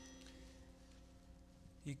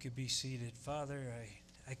You could be seated. Father,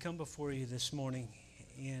 I come before you this morning,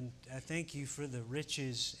 and I thank you for the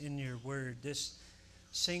riches in your word. This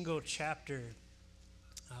single chapter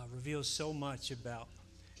reveals so much about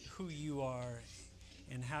who you are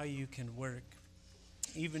and how you can work,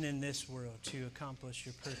 even in this world, to accomplish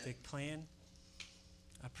your perfect plan.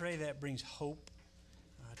 I pray that brings hope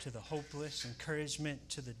to the hopeless, encouragement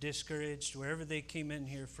to the discouraged, wherever they came in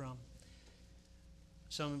here from.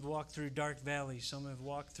 Some have walked through dark valleys. Some have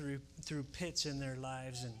walked through pits in their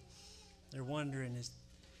lives, and they're wondering,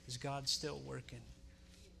 is God still working?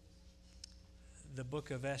 The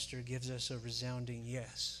book of Esther gives us a resounding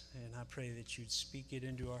yes, and I pray that you'd speak it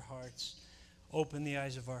into our hearts. Open the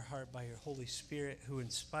eyes of our heart by your Holy Spirit who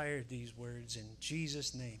inspired these words. In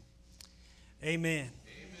Jesus' name, amen. Amen.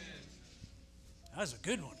 That was a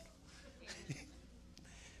good one.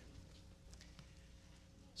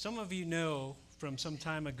 Some of you know from some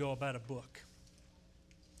time ago about a book.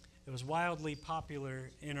 It was wildly popular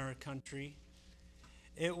in our country.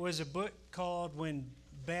 It was a book called When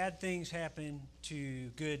Bad Things Happen to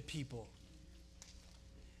Good People.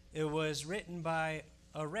 It was written by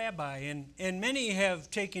a rabbi, and many have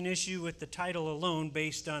taken issue with the title alone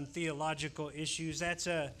based on theological issues. That's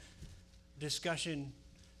a discussion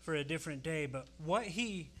for a different day, but what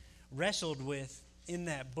he wrestled with in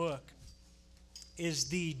that book is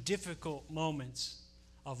the difficult moments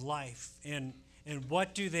of life, and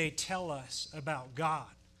what do they tell us about God?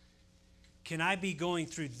 Can I be going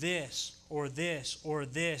through this or this or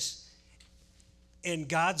this, and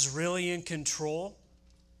God's really in control,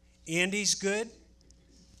 and He's good?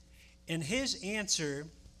 And his answer,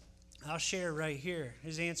 I'll share right here,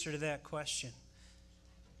 his answer to that question.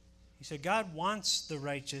 He said, God wants the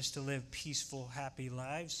righteous to live peaceful, happy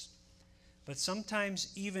lives, but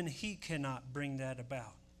sometimes even He cannot bring that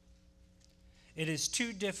about. It is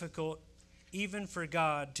too difficult even for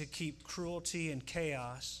God to keep cruelty and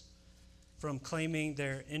chaos from claiming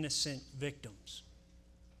their innocent victims.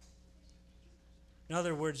 In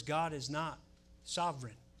other words, God is not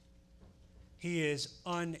sovereign. He is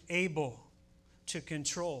unable to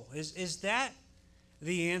control. Is that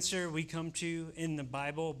the answer we come to in the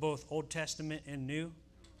Bible, both Old Testament and New?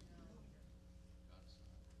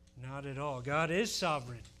 Not at all. God is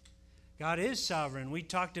sovereign. God is sovereign. We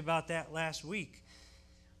talked about that last week.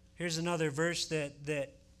 Here's another verse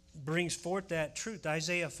that brings forth that truth.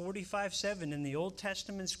 Isaiah 45:7 in the Old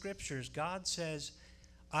Testament scriptures, God says,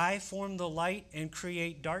 I form the light and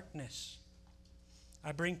create darkness.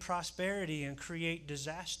 I bring prosperity and create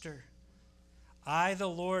disaster. I, the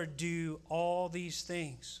Lord, do all these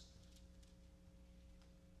things.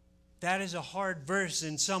 That is a hard verse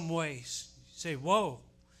in some ways. You say, whoa.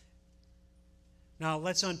 Now,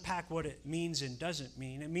 let's unpack what it means and doesn't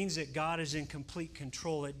mean. It means that God is in complete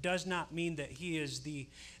control. It does not mean that He is the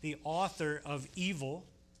author of evil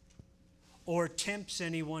or tempts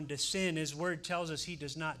anyone to sin. His word tells us He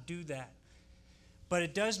does not do that. But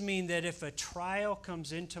it does mean that if a trial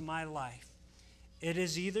comes into my life, it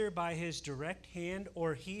is either by His direct hand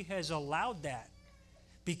or He has allowed that.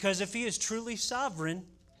 Because if He is truly sovereign,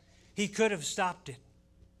 He could have stopped it.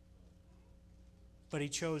 But He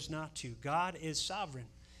chose not to. God is sovereign.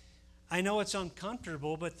 I know it's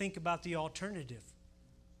uncomfortable, but think about the alternative.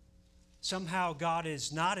 Somehow God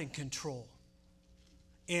is not in control.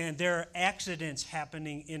 And there are accidents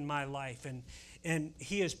happening in my life, and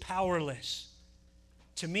He is powerless.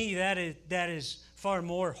 To me, that is far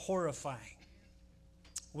more horrifying.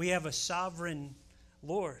 We have a sovereign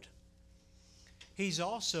Lord. He's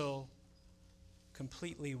also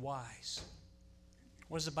completely wise.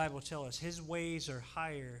 What does the Bible tell us? His ways are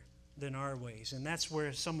higher than our ways. And that's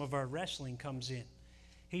where some of our wrestling comes in.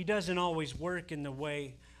 He doesn't always work in the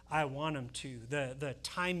way I want Him to, the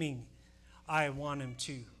timing I want Him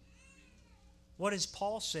to. What does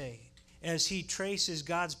Paul say as he traces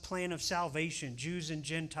God's plan of salvation, Jews and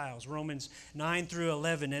Gentiles, Romans 9 through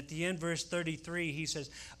 11? At the end, verse 33, he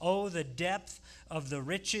says, oh, the depth of the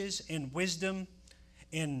riches and wisdom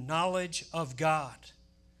and knowledge of God.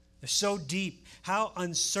 They're so deep. How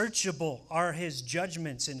unsearchable are His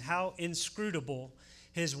judgments and how inscrutable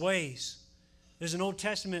His ways. There's an Old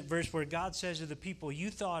Testament verse where God says to the people,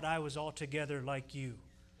 you thought I was altogether like you.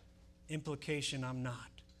 Implication, I'm not.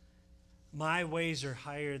 My ways are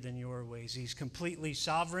higher than your ways. He's completely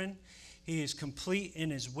sovereign. He is complete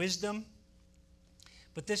in His wisdom.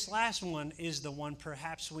 But this last one is the one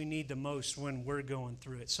perhaps we need the most when we're going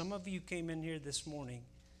through it. Some of you came in here this morning.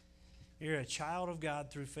 You're a child of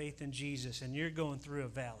God through faith in Jesus, and you're going through a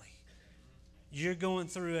valley. You're going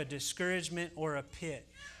through a discouragement or a pit.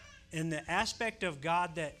 And the aspect of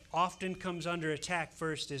God that often comes under attack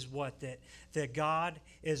first is what? That God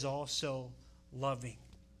is also loving.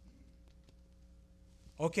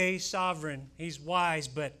 Okay, he's sovereign, he's wise,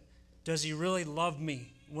 but does he really love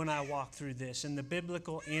me when I walk through this? And the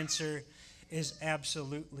biblical answer is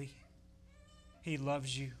absolutely. He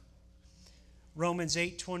loves you. Romans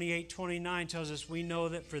 8:28-29 tells us we know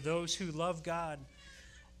that for those who love God,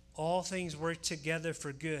 all things work together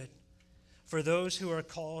for good, for those who are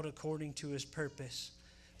called according to his purpose.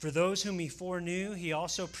 For those whom he foreknew, he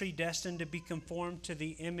also predestined to be conformed to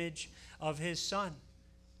the image of his Son.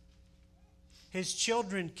 His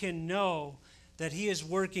children can know that he is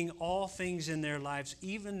working all things in their lives,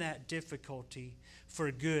 even that difficulty, for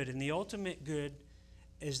good. And the ultimate good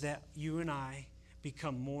is that you and I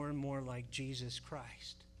become more and more like Jesus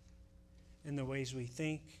Christ in the ways we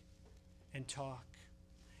think and talk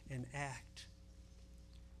and act.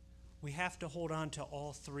 We have to hold on to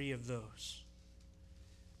all three of those.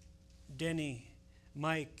 Denny,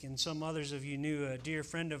 Mike, and some others of you knew a dear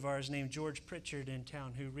friend of ours named George Pritchard in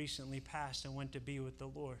town who recently passed and went to be with the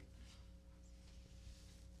Lord.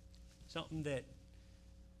 Something that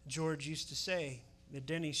George used to say, that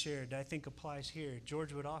Denny shared, I think applies here.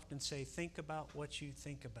 George would often say, think about what you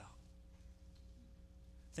think about.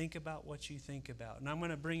 Think about what you think about. And I'm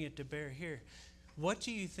going to bring it to bear here. What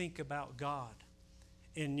do you think about God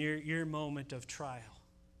in your moment of trial?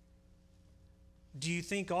 Do you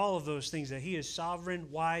think all of those things, that he is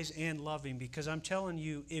sovereign, wise, and loving? Because I'm telling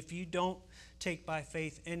you, if you don't take by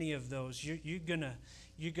faith any of those, you're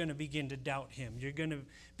gonna begin to doubt him. You're going to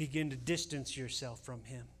begin to distance yourself from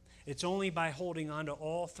him. It's only by holding on to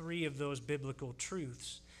all three of those biblical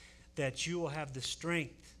truths that you will have the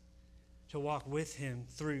strength to walk with him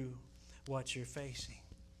through what you're facing.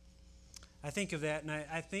 I think of that, and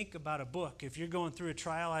I think about a book. If you're going through a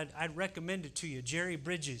trial, I'd recommend it to you. Jerry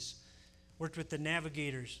Bridges worked with the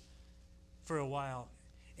Navigators for a while,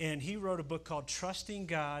 and he wrote a book called Trusting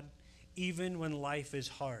God Even When Life is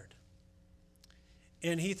Hard.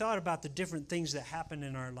 And he thought about the different things that happen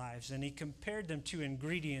in our lives, and he compared them to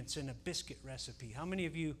ingredients in a biscuit recipe. How many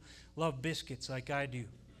of you love biscuits like I do?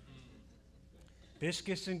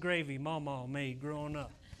 Biscuits and gravy Mama made growing up.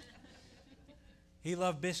 He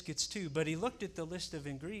loved biscuits too, but he looked at the list of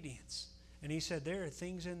ingredients, and he said, there are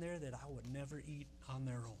things in there that I would never eat on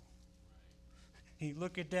their own. You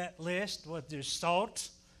look at that list, there's salt,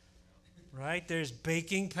 right? There's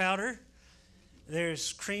baking powder.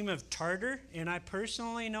 There's cream of tartar, and I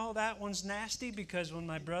personally know that one's nasty because when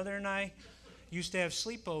my brother and I used to have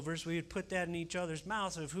sleepovers, we would put that in each other's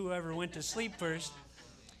mouths of whoever went to sleep first,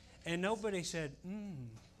 and nobody said,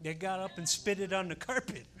 They got up and spit it on the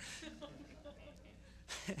carpet.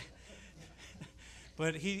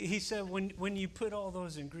 But he said when you put all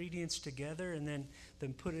those ingredients together and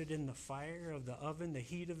then put it in the fire of the oven, the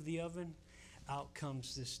heat of the oven, out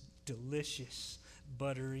comes this delicious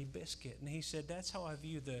buttery biscuit. And he said, that's how I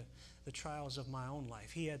view the trials of my own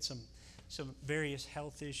life. He had some various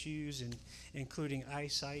health issues, and including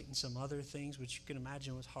eyesight and some other things, which you can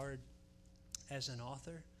imagine was hard as an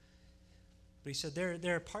author. But he said,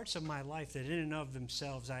 there are parts of my life that in and of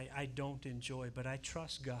themselves I don't enjoy, but I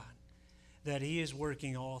trust God that he is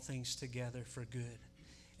working all things together for good,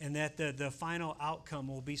 and that the final outcome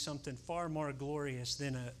will be something far more glorious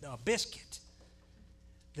than a biscuit,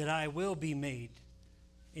 that I will be made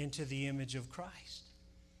into the image of Christ.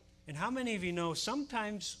 And how many of you know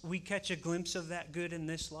sometimes we catch a glimpse of that good in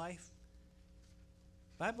this life?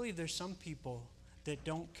 But I believe there's some people that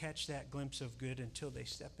don't catch that glimpse of good until they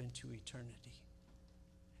step into eternity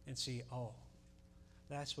and see, oh,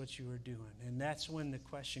 that's what you were doing. And that's when the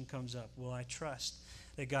question comes up, will I trust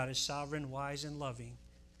that God is sovereign, wise, and loving,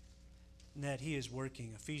 and that he is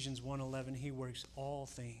working? Ephesians 1:11, he works all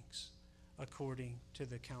things according to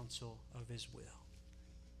the counsel of his will.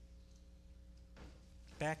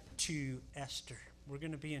 Back to Esther. We're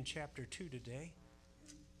going to be in chapter 2 today.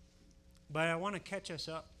 But I want to catch us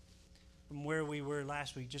up from where we were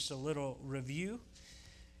last week, just a little review.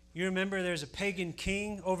 You remember there's a pagan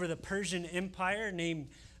king over the Persian Empire named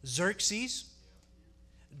Xerxes.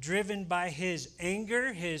 Driven by his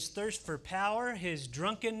anger, his thirst for power, his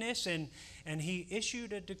drunkenness, and he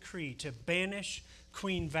issued a decree to banish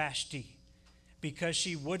Queen Vashti because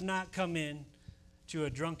she would not come in to a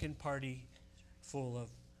drunken party full of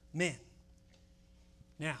men.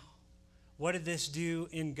 Now, what did this do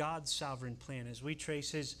in God's sovereign plan? As we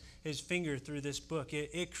trace his finger through this book,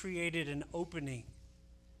 it created an opening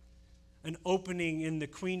in the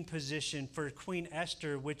queen position for Queen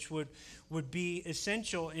Esther, which would be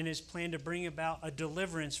essential in his plan to bring about a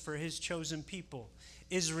deliverance for his chosen people,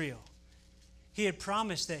 Israel. He had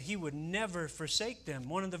promised that he would never forsake them.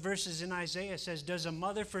 One of the verses in Isaiah says, does a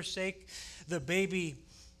mother forsake the baby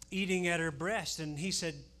eating at her breast? And he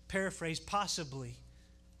said, paraphrase, possibly,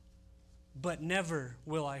 but never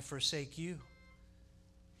will I forsake you.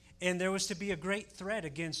 And there was to be a great threat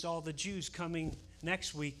against all the Jews coming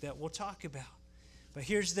next week that we'll talk about. But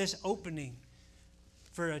here's this opening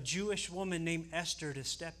for a Jewish woman named Esther to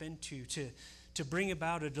step into, to bring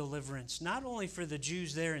about a deliverance, not only for the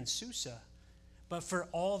Jews there in Susa, but for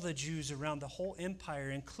all the Jews around the whole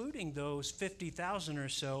empire, including those 50,000 or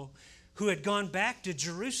so who had gone back to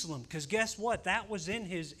Jerusalem. Because guess what? That was in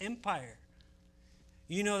his empire.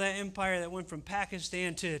 You know that empire that went from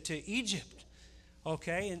Pakistan to Egypt.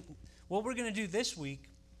 Okay? And what we're going to do this week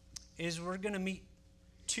is we're going to meet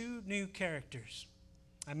two new characters.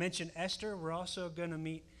 I mentioned Esther. We're also going to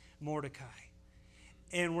meet Mordecai.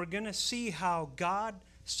 And we're going to see how God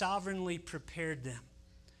sovereignly prepared them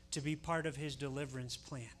to be part of his deliverance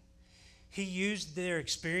plan. He used their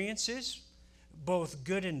experiences, both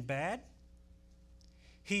good and bad.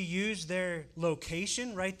 He used their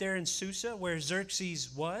location right there in Susa where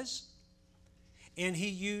Xerxes was. And he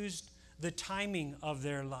used the timing of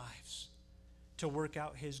their lives to work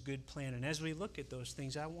out his good plan. And as we look at those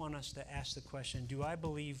things, I want us to ask the question, do I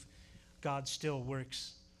believe God still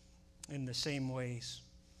works in the same ways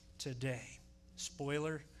today?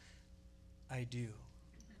 Spoiler, I do.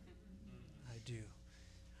 I do.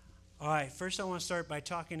 All right, first I want to start by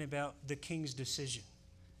talking about the king's decision.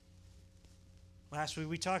 Last week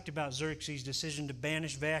we talked about Xerxes' decision to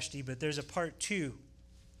banish Vashti, but there's a part 2.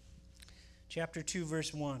 Chapter 2,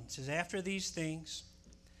 verse 1. It says, after these things,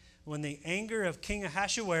 when the anger of King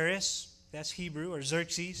Ahasuerus, that's Hebrew, or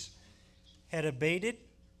Xerxes, had abated,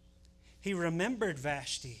 he remembered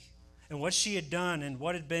Vashti and what she had done and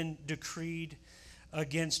what had been decreed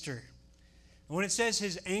against her. And when it says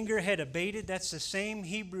his anger had abated, that's the same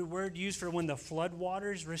Hebrew word used for when the flood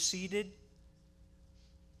waters receded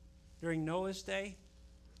during Noah's day.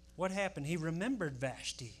 What happened? He remembered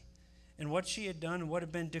Vashti and what she had done and what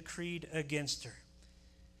had been decreed against her.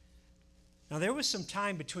 Now, there was some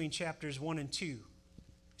time between chapters 1 and 2. You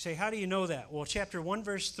say, how do you know that? Well, chapter 1,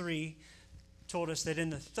 verse 3 told us that in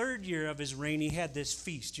the 3rd year of his reign, he had this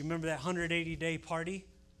feast. Do you remember that 180-day party?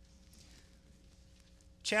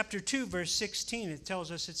 Chapter 2, verse 16, it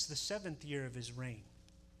tells us it's the 7th year of his reign.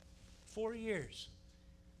 4 years.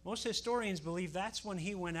 Most historians believe that's when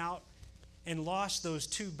he went out and lost those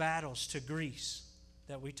 2 battles to Greece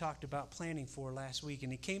that we talked about planning for last week.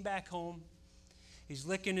 And he came back home. He's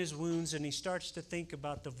licking his wounds, and he starts to think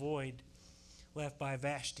about the void left by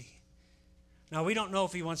Vashti. Now, we don't know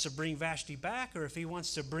if he wants to bring Vashti back or if he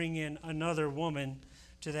wants to bring in another woman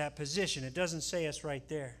to that position. It doesn't say us right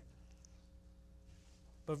there.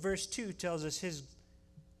 But verse 2 tells us his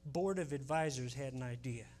board of advisors had an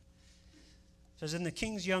idea. It says, and the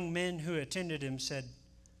king's young men who attended him said,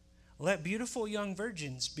 let beautiful young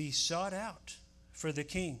virgins be sought out for the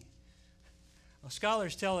king. Well,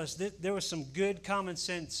 scholars tell us that there was some good common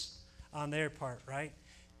sense on their part, right?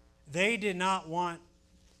 They did not want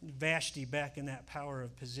Vashti back in that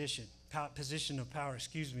position of power,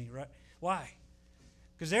 right? Why?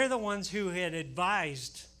 Because they're the ones who had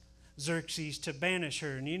advised Xerxes to banish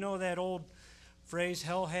her. And you know that old phrase,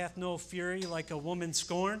 hell hath no fury like a woman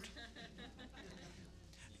scorned?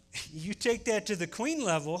 You take that to the queen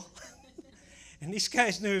level, and these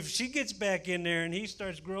guys knew if she gets back in there and he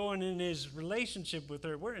starts growing in his relationship with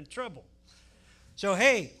her, we're in trouble. So,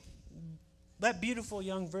 hey, let beautiful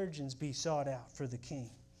young virgins be sought out for the king.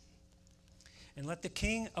 And let the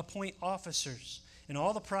king appoint officers in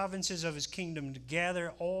all the provinces of his kingdom to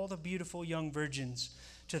gather all the beautiful young virgins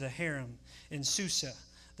to the harem in Susa,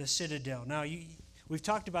 the citadel. Now, we've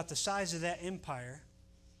talked about the size of that empire,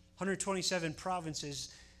 127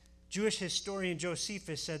 provinces. Jewish historian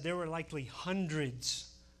Josephus said there were likely hundreds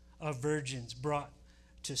of virgins brought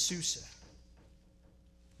to Susa.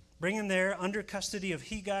 Bring them there under custody of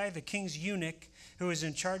Hegai, the king's eunuch, who is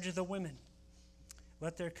in charge of the women.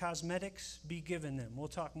 Let their cosmetics be given them. We'll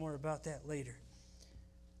talk more about that later.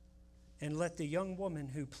 And let the young woman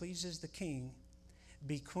who pleases the king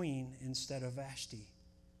be queen instead of Vashti.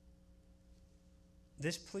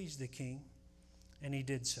 This pleased the king, and he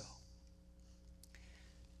did so.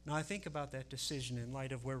 Now, I think about that decision in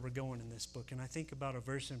light of where we're going in this book, and I think about a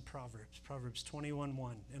verse in Proverbs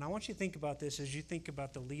 21:1. And I want you to think about this as you think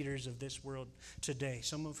about the leaders of this world today,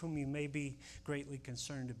 some of whom you may be greatly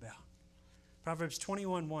concerned about. Proverbs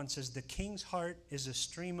 21:1 says, the king's heart is a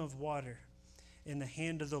stream of water in the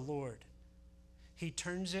hand of the Lord. He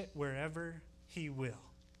turns it wherever he will.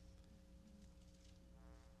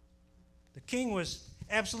 The king was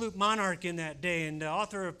absolute monarch in that day. And the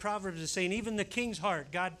author of Proverbs is saying, even the king's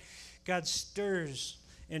heart, God stirs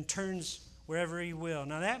and turns wherever he will.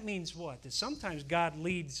 Now that means what? That sometimes God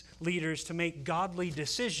leads leaders to make godly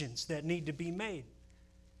decisions that need to be made.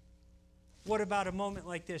 What about a moment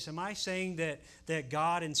like this? Am I saying that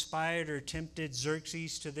God inspired or tempted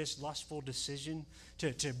Xerxes to this lustful decision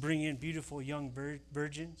to bring in beautiful young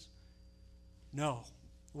virgins? No.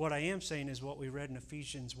 What I am saying is what we read in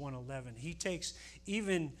Ephesians 1:11. He takes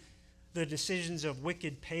even the decisions of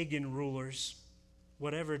wicked pagan rulers,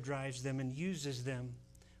 whatever drives them, and uses them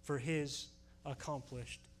for his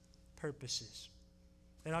accomplished purposes.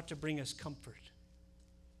 It ought to bring us comfort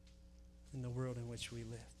in the world in which we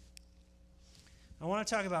live. I want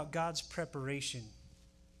to talk about God's preparation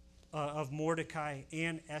of Mordecai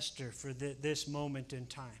and Esther for this moment in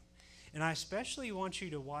time. And I especially want you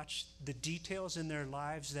to watch the details in their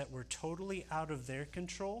lives that were totally out of their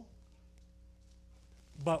control,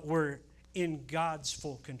 but were in God's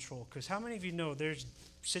full control. Because how many of you know there's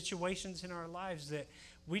situations in our lives that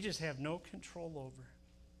we just have no control over?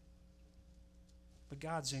 But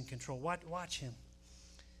God's in control. Watch him.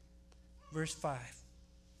 Verse 5.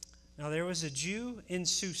 Now there was a Jew in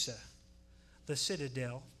Susa, the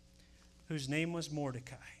citadel, whose name was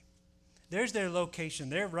Mordecai. There's their location.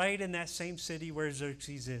 They're right in that same city where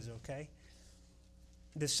Xerxes is, okay?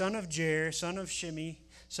 The son of Jair, son of Shimei,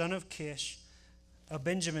 son of Kish, a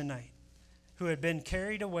Benjaminite, who had been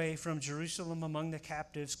carried away from Jerusalem among the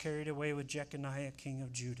captives, carried away with Jeconiah, king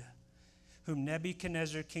of Judah, whom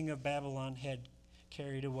Nebuchadnezzar, king of Babylon, had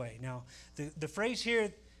carried away. Now, the phrase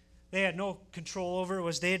here they had no control over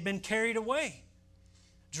was they had been carried away.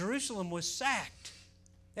 Jerusalem was sacked.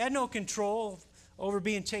 They had no control over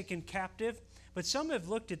being taken captive. But some have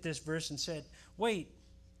looked at this verse and said, wait,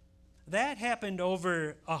 that happened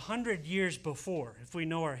over 100 years before, if we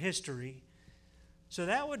know our history. So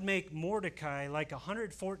that would make Mordecai like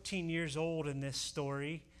 114 years old in this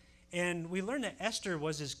story. And we learn that Esther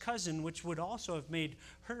was his cousin, which would also have made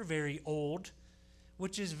her very old,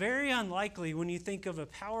 which is very unlikely when you think of a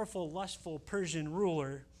powerful, lustful Persian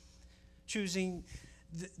ruler choosing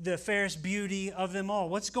the fairest beauty of them all.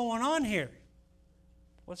 What's going on here?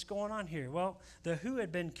 What's going on here? Well, the who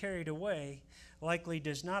had been carried away likely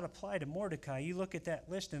does not apply to Mordecai. You look at that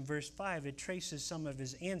list in verse 5, it traces some of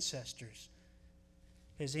his ancestors.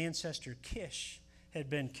 His ancestor Kish had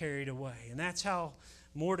been carried away. And that's how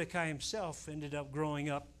Mordecai himself ended up growing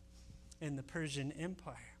up in the Persian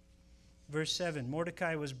Empire. Verse 7,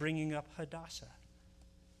 Mordecai was bringing up Hadassah.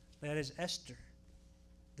 That is Esther,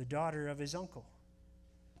 the daughter of his uncle.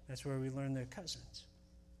 That's where we learn they're cousins.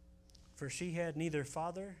 For she had neither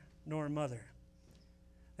father nor mother.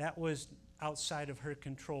 That was outside of her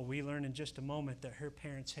control. We learn in just a moment that her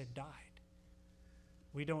parents had died.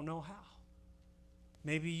 We don't know how.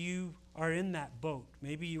 Maybe you are in that boat.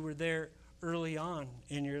 Maybe you were there early on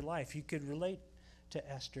in your life. You could relate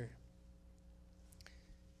to Esther.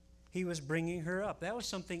 He was bringing her up. That was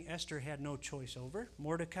something Esther had no choice over.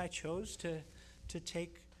 Mordecai chose to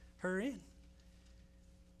take her in.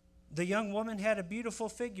 The young woman had a beautiful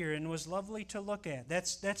figure and was lovely to look at.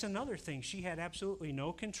 That's another thing she had absolutely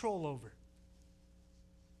no control over.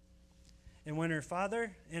 And when her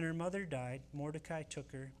father and her mother died, Mordecai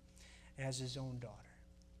took her as his own daughter.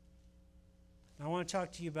 I want to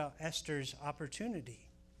talk to you about Esther's opportunity.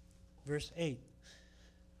 Verse 8.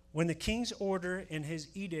 When the king's order and his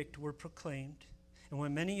edict were proclaimed, and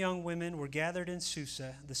when many young women were gathered in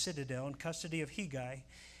Susa, the citadel, in custody of Hegai,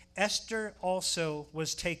 Esther also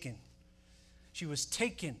was taken. She was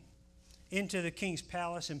taken into the king's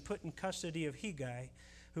palace and put in custody of Hegai,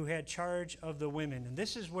 who had charge of the women. And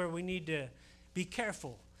this is where we need to be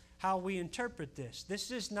careful how we interpret this.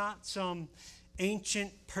 This is not some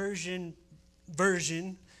ancient Persian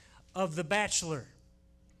version of The Bachelor.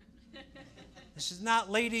 This is not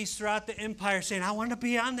ladies throughout the empire saying, I want to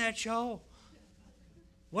be on that show.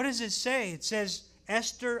 What does it say? It says,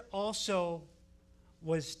 Esther also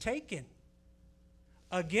was taken.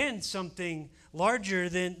 Again, something larger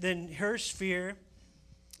than her sphere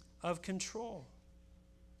of control.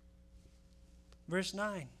 Verse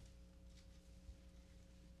 9.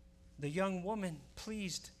 The young woman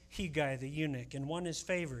pleased Hegai the eunuch and won his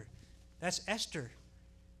favor. That's Esther.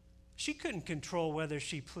 She couldn't control whether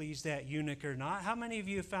she pleased that eunuch or not. How many of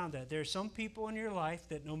you have found that? There are some people in your life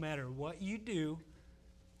that no matter what you do,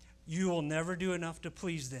 you will never do enough to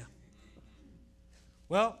please them.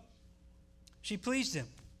 Well, she pleased him,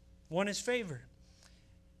 won his favor.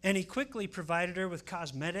 And he quickly provided her with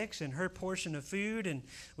cosmetics and her portion of food, and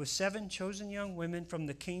with 7 chosen young women from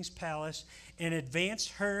the king's palace, and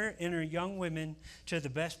advanced her and her young women to the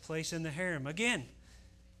best place in the harem. Again,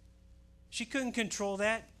 She couldn't control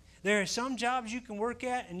that. There are some jobs you can work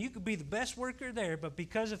at, and you could be the best worker there, but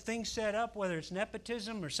because of things set up, whether it's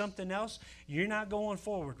nepotism or something else, you're not going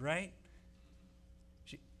forward, right?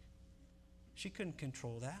 She couldn't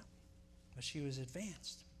control that, but she was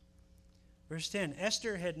advanced. Verse 10,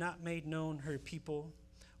 Esther had not made known her people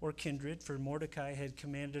or kindred, for Mordecai had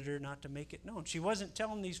commanded her not to make it known. She wasn't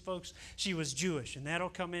telling these folks she was Jewish, and that'll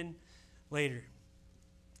come in later.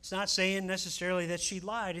 It's not saying necessarily that she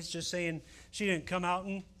lied. It's just saying she didn't come out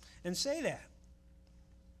and say that.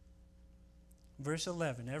 Verse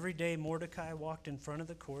 11, every day Mordecai walked in front of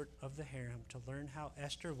the court of the harem to learn how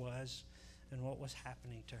Esther was and what was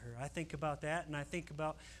happening to her. I think about that, and I think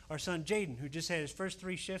about our son Jaden, who just had his first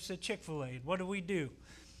 3 shifts at Chick-fil-A. What do?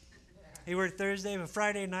 He worked Thursday, but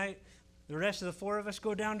Friday night, the rest of the 4 of us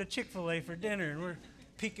go down to Chick-fil-A for dinner, and we're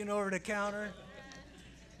peeking over the counter,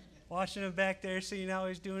 watching him back there, seeing how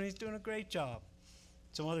he's doing. He's doing a great job.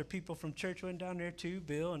 Some other people from church went down there too,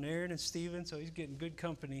 Bill and Aaron and Stephen, so he's getting good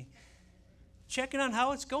company. Checking on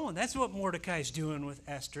how it's going. That's what Mordecai's doing with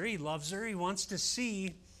Esther. He loves her. He wants to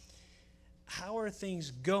see how are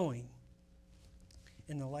things going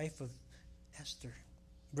in the life of Esther.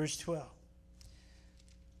 Verse 12.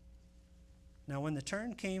 Now when the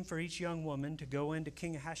turn came for each young woman to go into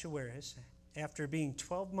King Ahasuerus, after being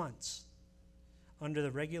 12 months under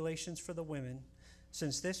the regulations for the women,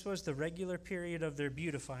 since this was the regular period of their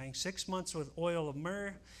beautifying, 6 months with oil of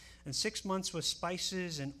myrrh, and 6 months with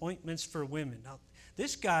spices and ointments for women. Now,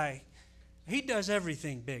 this guy, he does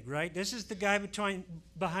everything big, right? This is the guy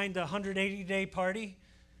behind the 180-day party.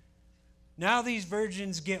 Now these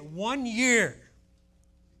virgins get 1 year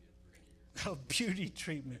of beauty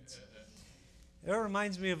treatments. It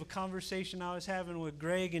reminds me of a conversation I was having with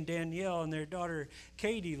Greg and Danielle and their daughter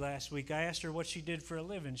Katie last week. I asked her what she did for a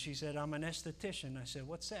living. She said, I'm an esthetician. I said,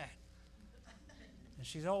 what's that? And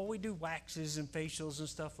she said, oh, we do waxes and facials and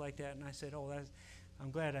stuff like that. And I said, oh, I'm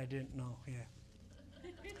glad I didn't know. Yeah.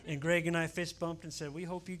 And Greg and I fist bumped and said, we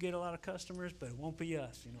hope you get a lot of customers, but it won't be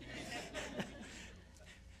us. You know.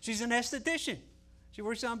 She's an esthetician. She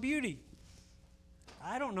works on beauty.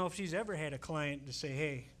 I don't know if she's ever had a client to say,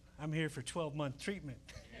 hey, I'm here for 12-month treatment.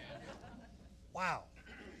 Wow.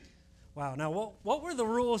 Wow. Now, what were the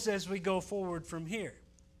rules as we go forward from here?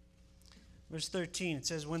 Verse 13, it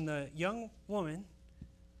says, when the young woman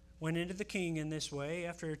went into the king in this way,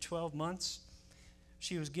 after 12 months,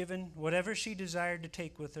 she was given whatever she desired to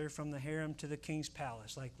take with her from the harem to the king's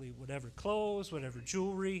palace, likely whatever clothes, whatever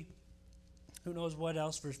jewelry, who knows what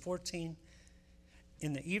else. Verse 14,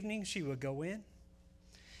 in the evening she would go in,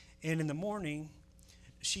 and in the morning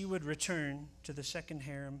she would return to the second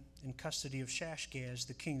harem in custody of Shashgaz,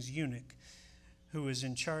 the king's eunuch, who was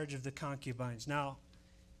in charge of the concubines. Now,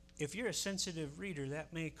 if you're a sensitive reader,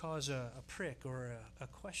 that may cause a prick or a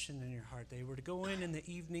question in your heart. They were to go in the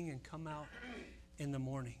evening and come out in the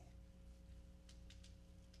morning.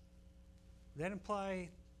 Does that imply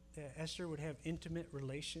that Esther would have intimate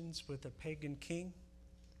relations with a pagan king?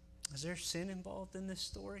 Is there sin involved in this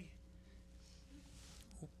story?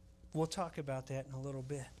 We'll talk about that in a little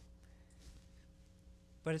bit.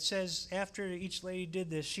 But it says, after each lady did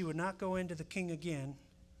this, she would not go into the king again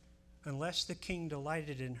unless the king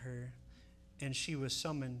delighted in her and she was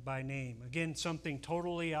summoned by name. Again, something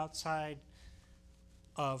totally outside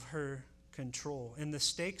of her control. And the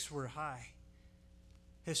stakes were high.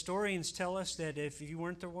 Historians tell us that if you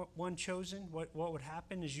weren't the one chosen, what would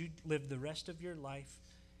happen is you'd live the rest of your life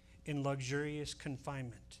in luxurious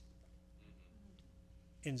confinement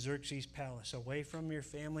in Xerxes' palace, away from your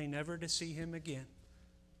family, never to see him again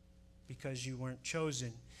because you weren't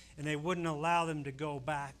chosen. And they wouldn't allow them to go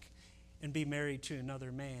back and be married to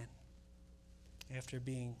another man after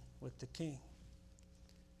being with the king.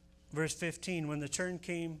 Verse 15, when the turn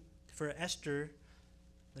came for Esther,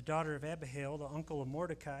 the daughter of Abihail, the uncle of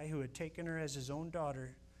Mordecai, who had taken her as his own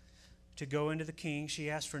daughter, to go into the king,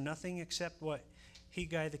 she asked for nothing except what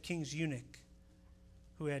Hegai, the king's eunuch,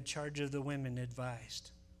 who had charge of the women,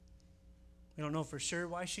 advised. We don't know for sure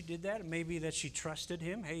why she did that. It may be that she trusted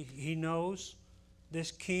him. Hey, he knows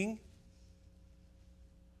this king.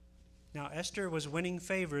 Now, Esther was winning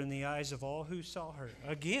favor in the eyes of all who saw her.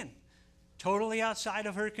 Again, totally outside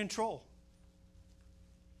of her control.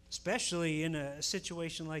 Especially in a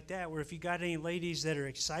situation like that, where if you got any ladies that are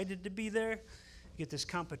excited to be there, you get this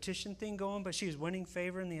competition thing going, but she was winning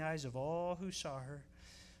favor in the eyes of all who saw her.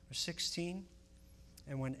 Verse 16,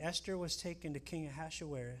 and when Esther was taken to King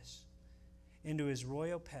Ahasuerus into his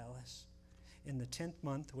royal palace in the 10th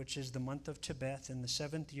month, which is the month of Tebeth, in the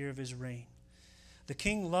 7th year of his reign, the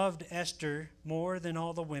king loved Esther more than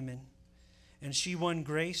all the women, and she won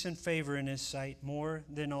grace and favor in his sight more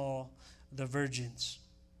than all the virgins.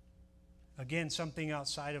 Again, something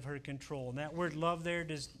outside of her control. And that word love there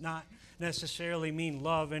does not necessarily mean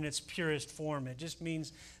love in its purest form. It just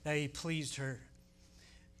means that he pleased her.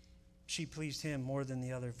 She pleased him more than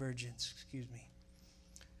the other virgins,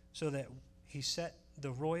 so that he set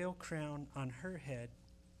the royal crown on her head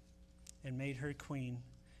and made her queen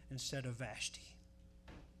instead of Vashti.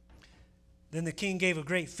 Then the king gave a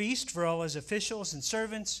great feast for all his officials and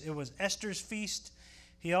servants. It was Esther's feast.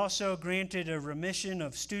 He also granted a remission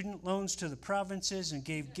of student loans to the provinces and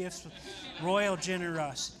gave gifts with royal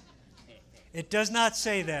generosity. It does not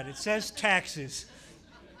say that. It says taxes.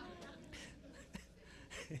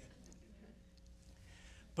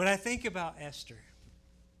 But I think about Esther.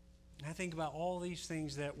 I think about all these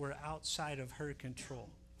things that were outside of her control.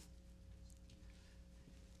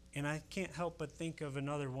 And I can't help but think of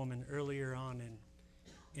another woman earlier on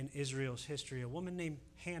in Israel's history, a woman named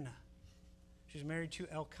Hannah. She's married to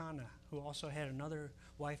Elkanah, who also had another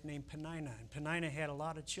wife named Peninnah. And Peninnah had a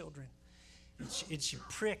lot of children. And she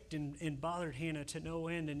pricked and bothered Hannah to no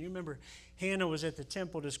end. And you remember, Hannah was at the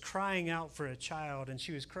temple just crying out for a child. And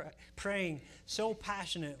she was praying so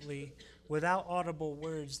passionately without audible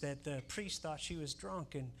words that the priest thought she was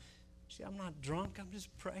drunk. And she said, "I'm not drunk, I'm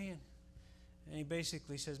just praying." And he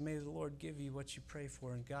basically says, "May the Lord give you what you pray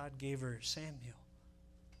for." And God gave her Samuel.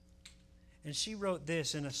 And she wrote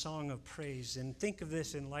this in a song of praise. And think of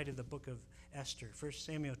this in light of the book of Esther, 1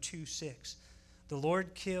 Samuel 2:6. The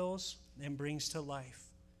Lord kills and brings to life.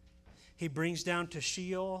 He brings down to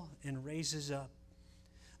Sheol and raises up.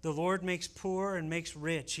 The Lord makes poor and makes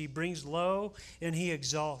rich. He brings low and he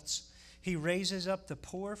exalts. He raises up the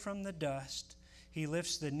poor from the dust. He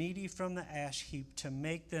lifts the needy from the ash heap to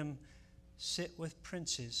make them sit with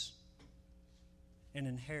princes and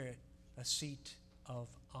inherit a seat of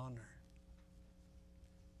honor.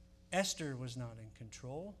 Esther was not in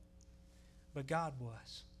control, but God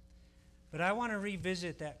was. But I want to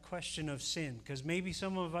revisit that question of sin, because maybe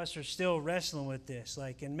some of us are still wrestling with this,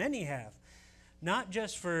 and many have. Not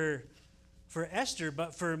just for Esther,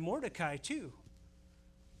 but for Mordecai too.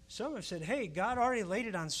 Some have said, hey, God already laid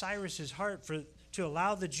it on Cyrus's heart to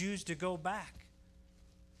allow the Jews to go back.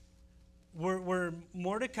 Were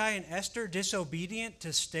Mordecai and Esther disobedient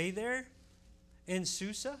to stay there in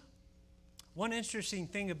Susa? One interesting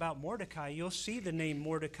thing about Mordecai, you'll see the name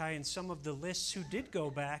Mordecai in some of the lists who did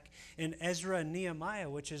go back in Ezra and Nehemiah,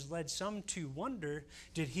 which has led some to wonder,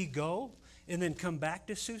 did he go and then come back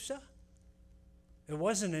to Susa? It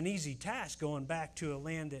wasn't an easy task going back to a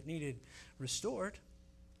land that needed restored.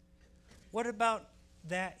 What about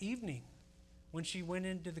that evening when she went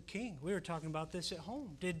into the king? We were talking about this at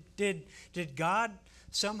home. Did God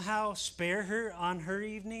somehow spare her on her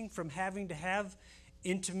evening from having to have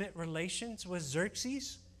intimate relations with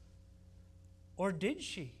Xerxes? Or did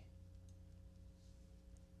she?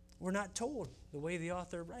 We're not told the way the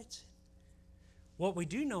author writes it. What we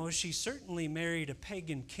do know is she certainly married a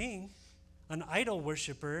pagan king, an idol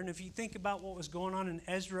worshiper. And if you think about what was going on in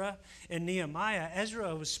Ezra and Nehemiah,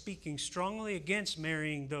 Ezra was speaking strongly against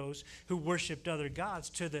marrying those who worshiped other gods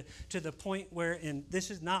to the point where, and this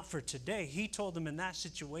is not for today, he told them in that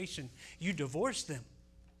situation, you divorce them.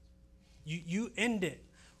 You end it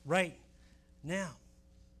right now.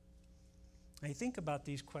 Now you think about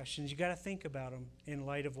these questions, you got to think about them in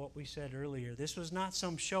light of what we said earlier. This was not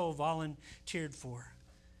some show volunteered for.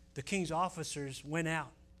 The king's officers went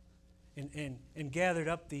out and gathered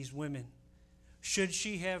up these women. Should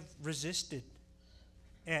she have resisted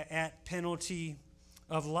at penalty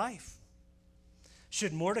of life?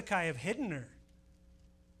 Should Mordecai have hidden her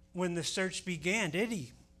when the search began? Did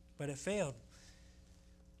he? But it failed.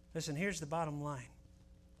 Listen, here's the bottom line.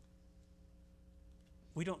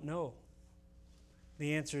 We don't know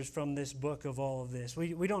the answers from this book of all of this.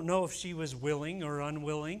 We don't know if she was willing or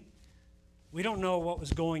unwilling. We don't know what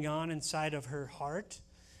was going on inside of her heart.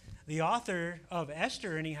 The author of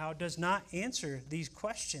Esther, anyhow, does not answer these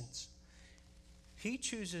questions. He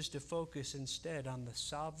chooses to focus instead on the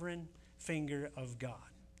sovereign finger of God,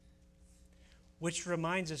 which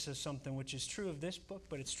reminds us of something which is true of this book,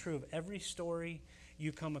 but it's true of every story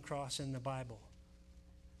you come across in the Bible.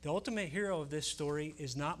 The ultimate hero of this story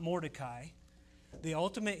is not Mordecai. The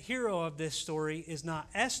ultimate hero of this story is not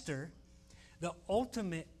Esther. The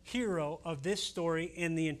ultimate hero of this story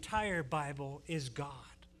in the entire Bible is God.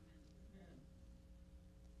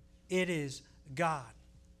 It is God.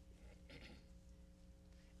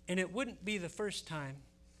 And it wouldn't be the first time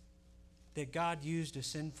that God used a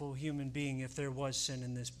sinful human being if there was sin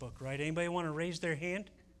in this book, right? Anybody want to raise their hand?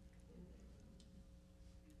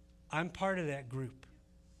 I'm part of that group.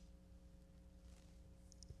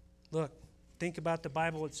 Look, Think about the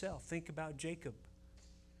Bible itself. Think about Jacob,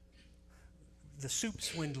 the soup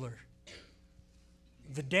swindler,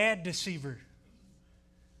 the dad deceiver.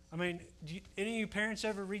 I mean, any of you parents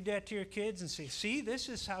ever read that to your kids and say, see, this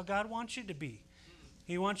is how God wants you to be.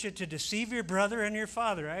 He wants you to deceive your brother and your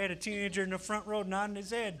father. I had a teenager in the front row nodding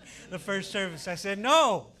his head the first service. I said,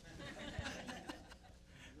 no.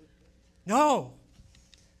 No.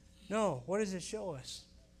 No. What does it show us?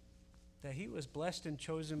 That he was blessed and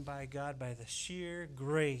chosen by God by the sheer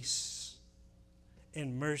grace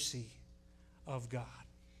and mercy of God.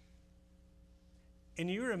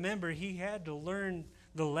 And you remember, he had to learn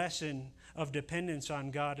the lesson of dependence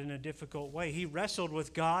on God in a difficult way. He wrestled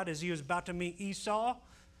with God as he was about to meet Esau,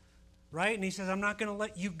 right? And he says, I'm not going to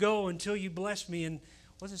let you go until you bless me. And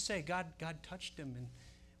what does it say? God touched him and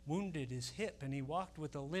wounded his hip, and he walked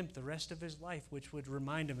with a limp the rest of his life, which would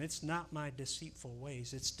remind him, it's not my deceitful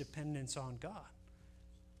ways, it's dependence on God.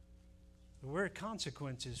 There were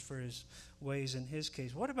consequences for his ways in his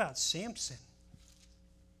case. What about Samson?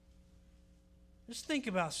 Just think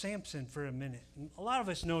about Samson for a minute. A lot of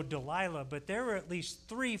us know Delilah, but there were at least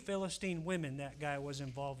 3 Philistine women that guy was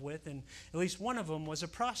involved with, and at least one of them was a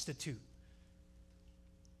prostitute.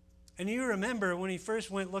 And you remember when he first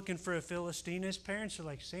went looking for a Philistine, his parents are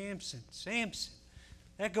like, Samson, Samson.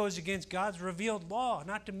 That goes against God's revealed law,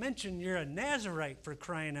 not to mention you're a Nazirite, for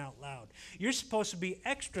crying out loud. You're supposed to be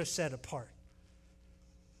extra set apart.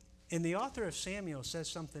 And the author of Samuel says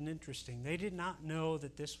something interesting. They did not know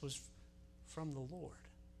that this was from the Lord.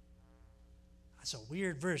 That's a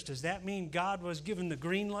weird verse. Does that mean God was given the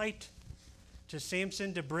green light to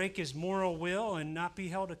Samson to break his moral will and not be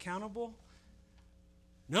held accountable?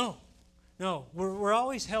 No. No. We're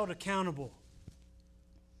always held accountable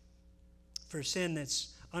for sin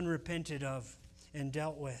that's unrepented of and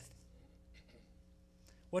dealt with.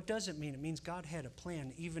 What does it mean? It means God had a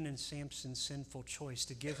plan, even in Samson's sinful choice,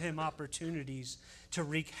 to give him opportunities to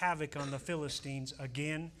wreak havoc on the Philistines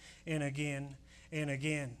again and again and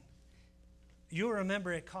again. You'll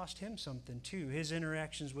remember it cost him something too. His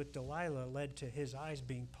interactions with Delilah led to his eyes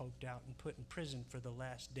being poked out and put in prison for the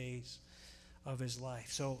last days of his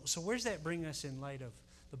life. So where's that bring us in light of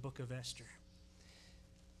the book of Esther?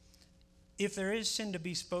 If there is sin to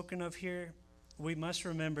be spoken of here, we must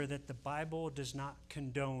remember that the Bible does not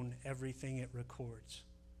condone everything it records.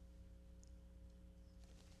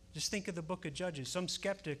 Just think of the book of Judges. Some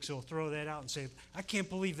skeptics will throw that out and say, I can't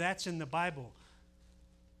believe that's in the Bible.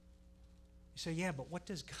 You say, yeah, but what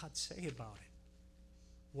does God say about it?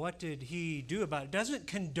 What did he do about it? It doesn't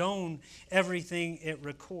condone everything it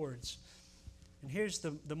records. And here's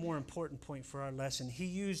the more important point for our lesson. He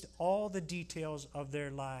used all the details of their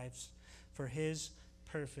lives for his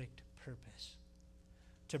perfect purpose,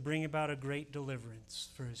 to bring about a great deliverance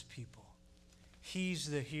for his people. He's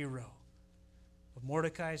the hero of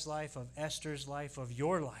Mordecai's life, of Esther's life, of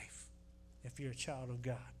your life, if you're a child of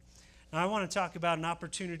God. Now I want to talk about an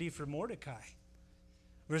opportunity for Mordecai.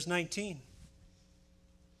 Verse 19.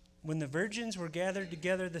 When the virgins were gathered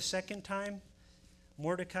together the second time,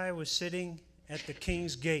 Mordecai was sitting at the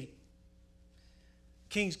king's gate.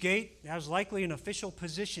 King's gate, that was likely an official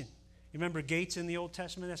position. You remember gates in the Old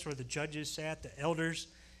Testament? That's where the judges sat, the elders.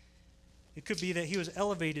 It could be that he was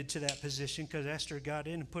elevated to that position because Esther got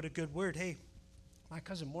in and put a good word. Hey, my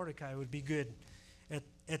cousin Mordecai would be good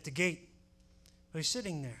at the gate. But he's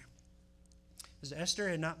sitting there. As Esther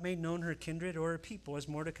had not made known her kindred or her people as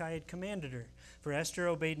Mordecai had commanded her. For Esther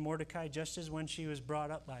obeyed Mordecai just as when she was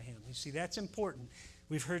brought up by him. You see, that's important.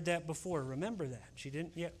 We've heard that before. Remember that. She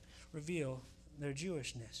didn't yet reveal their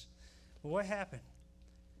Jewishness. But what happened?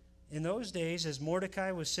 In those days, as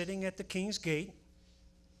Mordecai was sitting at the king's gate,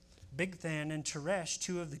 Bigthan and Teresh,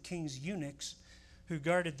 2 of the king's eunuchs who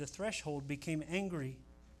guarded the threshold, became angry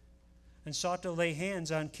and sought to lay hands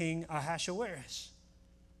on King Ahasuerus.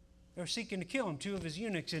 They were seeking to kill him, 2 of his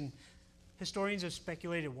eunuchs, and historians have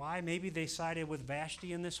speculated why. Maybe they sided with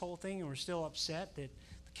Vashti in this whole thing and were still upset that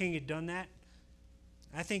the king had done that.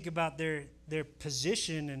 I think about their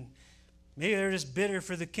position, and maybe they're just bitter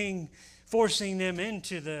for the king forcing them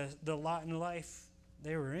into the lot in life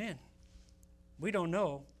they were in. We don't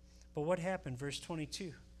know. But what happened? Verse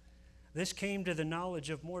 22. This came to the knowledge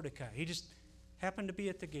of Mordecai. He just happened to be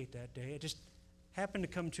at the gate that day. It just happened to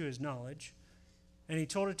come to his knowledge. And he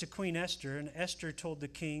told it to Queen Esther, and Esther told the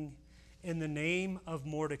king in the name of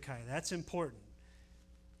Mordecai. That's important.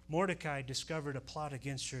 Mordecai discovered a plot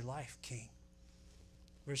against your life, king.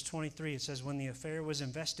 Verse 23, it says, when the affair was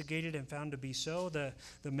investigated and found to be so, the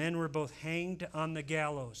men were both hanged on the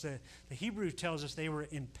gallows. The Hebrew tells us they were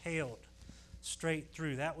impaled straight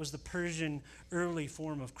through. That was the Persian early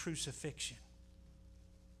form of crucifixion.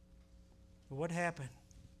 What happened?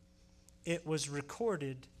 It was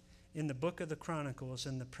recorded in the book of the Chronicles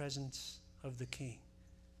in the presence of the king.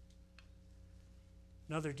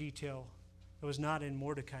 Another detail, it was not in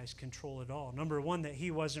Mordecai's control at all. Number one, that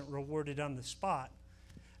he wasn't rewarded on the spot.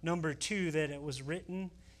 Number two, that it was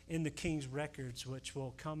written in the king's records, which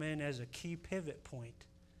will come in as a key pivot point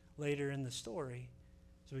later in the story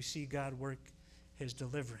as we see God work his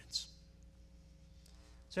deliverance.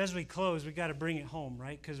 So as we close, we got to bring it home,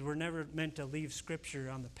 right? Because we're never meant to leave Scripture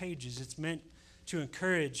on the pages. It's meant to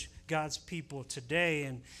encourage God's people today,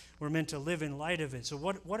 and we're meant to live in light of it. So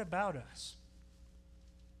what about us?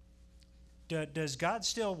 Does God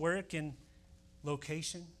still work in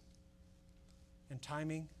location and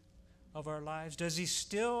timing of our lives? Does he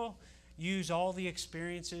still use all the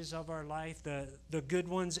experiences of our life, the good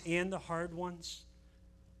ones and the hard ones,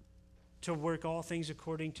 to work all things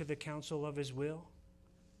according to the counsel of his will?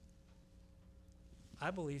 I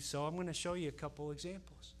believe so. I'm going to show you a couple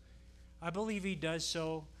examples. I believe he does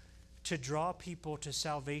so to draw people to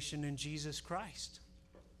salvation in Jesus Christ.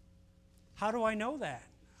 How do I know that?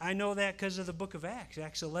 I know that because of the book of Acts,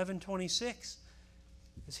 Acts 11:26.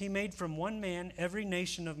 As he made from one man every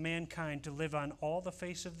nation of mankind to live on all the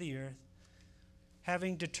face of the earth,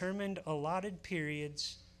 having determined allotted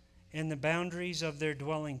periods and the boundaries of their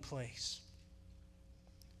dwelling place,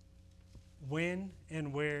 when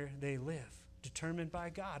and where they live, determined by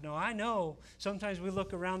God. Now, I know sometimes we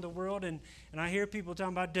look around the world and I hear people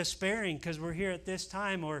talking about despairing because we're here at this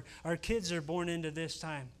time or our kids are born into this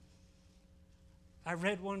time. I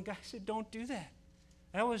read one guy said, don't do that.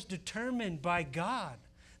 That was determined by God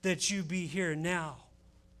that you be here now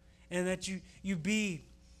and that you be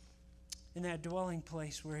in that dwelling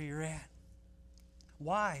place where you're at.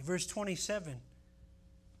 Why? Verse 27. He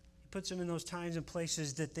puts them in those times and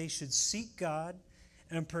places that they should seek God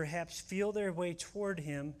and perhaps feel their way toward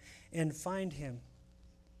him and find him.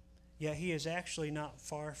 Yet he is actually not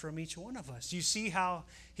far from each one of us. You see how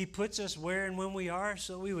he puts us where and when we are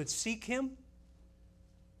so we would seek him?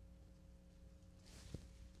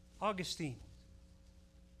 Augustine.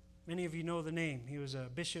 Many of you know the name. He was a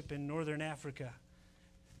bishop in northern Africa.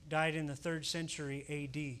 Died in the 3rd century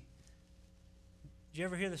A.D. Did you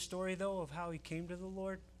ever hear the story, though, of how he came to the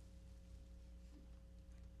Lord?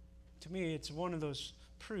 To me, it's one of those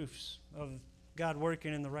proofs of God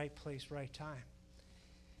working in the right place, right time.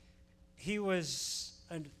 He was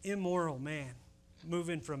an immoral man,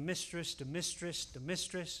 moving from mistress to mistress to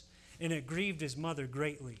mistress, and it grieved his mother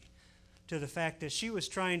greatly, to the fact that she was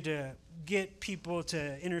trying to get people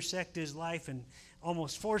to intersect his life and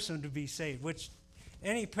almost force him to be saved, which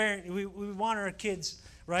any parent, we want our kids,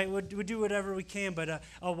 right? We do whatever we can, but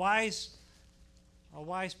a wise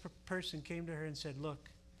person came to her and said, look,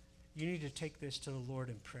 you need to take this to the Lord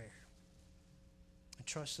in prayer and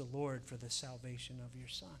trust the Lord for the salvation of your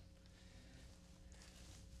son.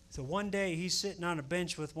 So one day he's sitting on a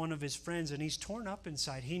bench with one of his friends and he's torn up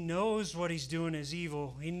inside. He knows what he's doing is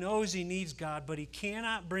evil. He knows he needs God, but he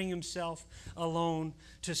cannot bring himself alone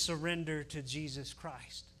to surrender to Jesus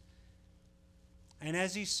Christ. And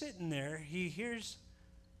as he's sitting there, he hears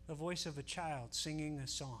the voice of a child singing a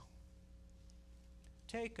song.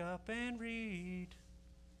 Take up and read.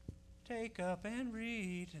 Take up and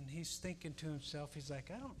read. And he's thinking to himself, he's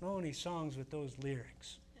like, I don't know any songs with those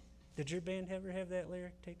lyrics. Did your band ever have that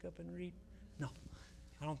lyric, take up and read? No.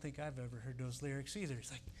 I don't think I've ever heard those lyrics either.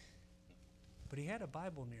 It's like, but he had a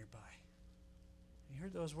Bible nearby. He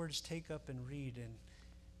heard those words, take up and read, and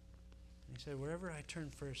he said, wherever I turn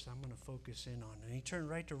first, I'm going to focus in on. And he turned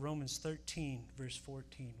right to Romans 13, verse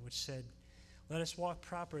 14, which said, let us walk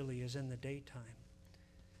properly as in the daytime,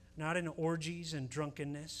 not in orgies and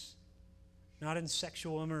drunkenness, not in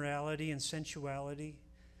sexual immorality and sensuality,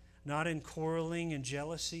 not in quarreling and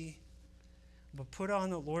jealousy, but put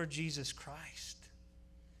on the Lord Jesus Christ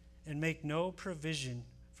and make no provision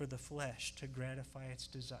for the flesh to gratify its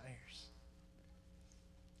desires.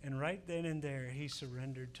 And right then and there, he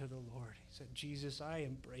surrendered to the Lord. He said, Jesus, I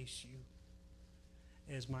embrace you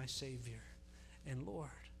as my Savior and Lord.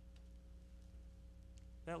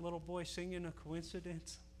 That little boy singing a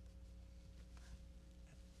coincidence?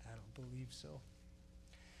 I don't believe so.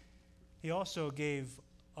 He also gave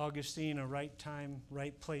Augustine a right time,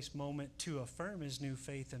 right place moment to affirm his new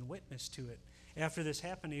faith and witness to it. After this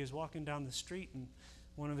happened, he was walking down the street and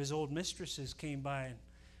one of his old mistresses came by and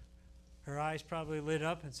her eyes probably lit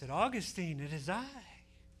up and said, Augustine, it is I.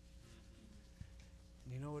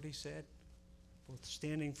 And you know what he said? Both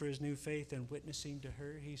standing for his new faith and witnessing to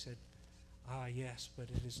her, he said, ah, yes, but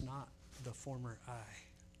it is not the former I.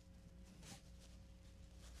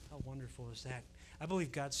 How wonderful is that? I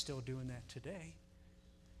believe God's still doing that today.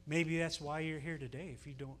 Maybe that's why you're here today if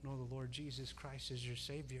you don't know the Lord Jesus Christ as your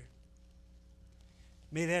Savior.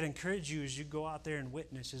 May that encourage you as you go out there and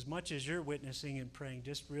witness. As much as you're witnessing and praying,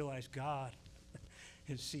 just realize God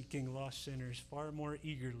is seeking lost sinners far more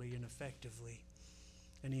eagerly and effectively.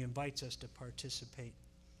 And He invites us to participate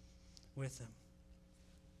with Him.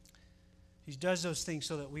 He does those things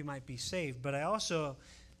so that we might be saved. But I also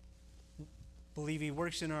believe He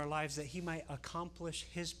works in our lives that He might accomplish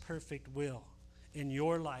His perfect will in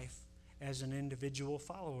your life as an individual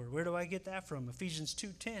follower. Where do I get that from? Ephesians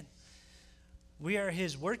 2:10. We are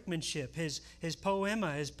His workmanship, His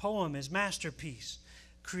poema, His poem, His masterpiece,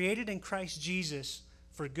 created in Christ Jesus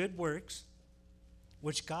for good works,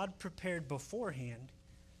 which God prepared beforehand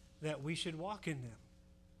that we should walk in them.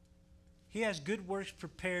 He has good works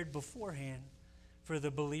prepared beforehand for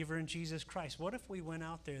the believer in Jesus Christ. What if we went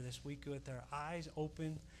out there this week with our eyes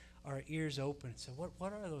open, our ears open, and said,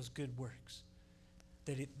 what are those good works?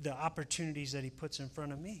 The opportunities that He puts in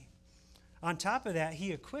front of me. On top of that,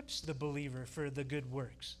 He equips the believer for the good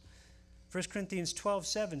works. 1 Corinthians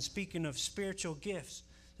 12:7, speaking of spiritual gifts,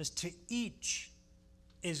 says, to each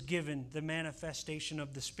is given the manifestation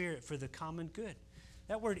of the Spirit for the common good.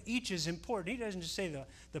 That word each is important. He doesn't just say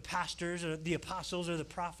the pastors or the apostles or the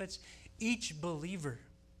prophets. Each believer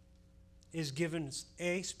is given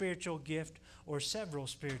a spiritual gift or several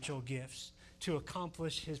spiritual gifts to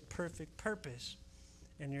accomplish His perfect purpose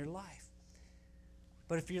in your life.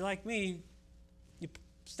 But if you're like me, you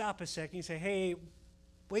stop a second, you say, hey,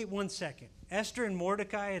 wait 1 second. Esther and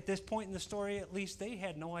Mordecai, at this point in the story, at least, they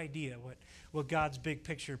had no idea what God's big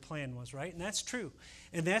picture plan was, right? And that's true.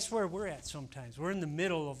 And that's where we're at sometimes. We're in the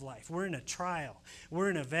middle of life. We're in a trial. We're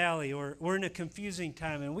in a valley, or we're in a confusing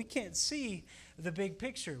time, and we can't see the big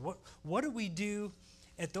picture. What do we do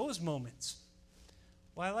at those moments?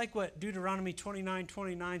 Well, I like what Deuteronomy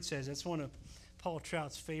 29:29 says. That's one of Paul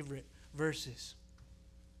Trout's favorite verses.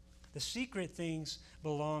 The secret things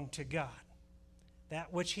belong to God.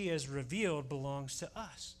 That which He has revealed belongs to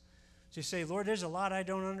us. So you say, Lord, there's a lot I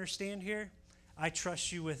don't understand here. I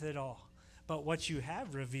trust You with it all. But what You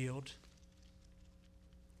have revealed,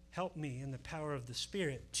 help me in the power of the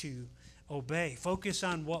Spirit to obey. Focus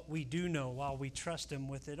on what we do know while we trust Him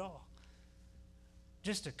with it all.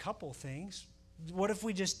 Just a couple things. What if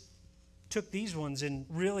we just took these ones and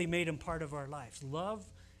really made them part of our lives? Love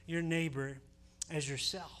your neighbor as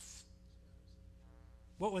yourself.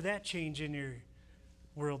 What would that change in your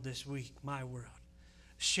world this week, my world?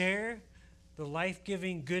 Share the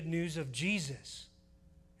life-giving good news of Jesus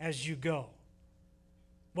as you go.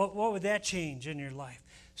 What would that change in your life?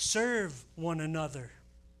 Serve one another.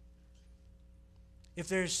 If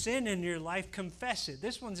there's sin in your life, confess it.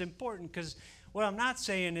 This one's important because what I'm not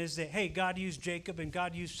saying is that, hey, God used Jacob and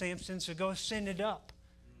God used Samson, so go sin it up.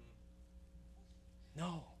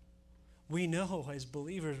 No. We know as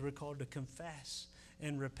believers we're called to confess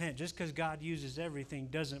and repent. Just because God uses everything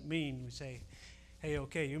doesn't mean we say, hey,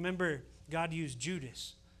 okay, you remember God used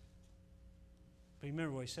Judas. But you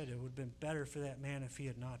remember what He said, it would have been better for that man if he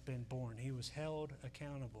had not been born. He was held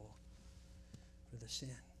accountable for the sin.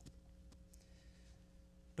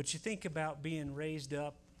 But you think about being raised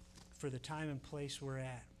up for the time and place we're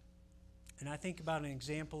at. And I think about an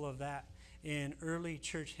example of that in early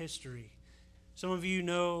church history. Some of you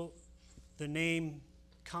know the name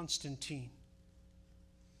Constantine.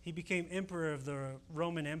 He became emperor of the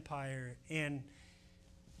Roman Empire and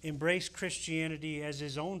embraced Christianity as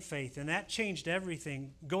his own faith. And that changed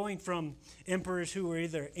everything. Going from emperors who were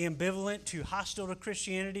either ambivalent to hostile to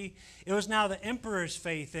Christianity, it was now the emperor's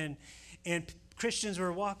faith. And Christians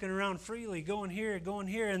were walking around freely, going here.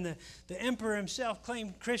 And the emperor himself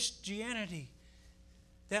claimed Christianity.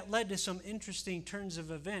 That led to some interesting turns of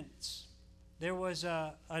events. There was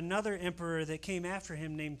another emperor that came after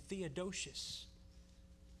him named Theodosius,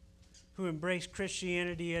 who embraced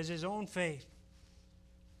Christianity as his own faith.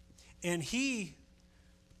 And he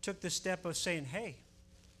took the step of saying, hey,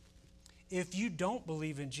 if you don't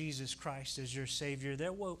believe in Jesus Christ as your Savior,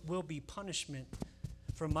 there will be punishment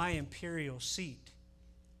from my imperial seat.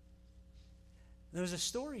 There was a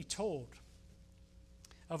story told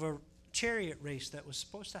of a chariot race that was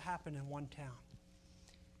supposed to happen in one town.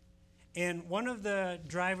 And one of the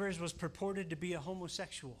drivers was purported to be a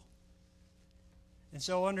homosexual. And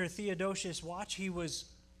so under Theodosius' watch, he was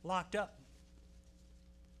locked up.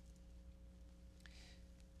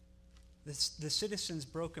 The citizens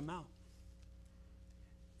broke him out.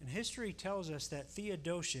 And history tells us that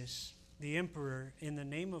Theodosius, the emperor, in the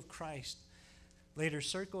name of Christ, later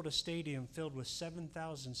circled a stadium filled with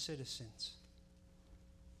 7,000 citizens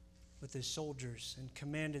with his soldiers and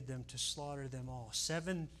commanded them to slaughter them all.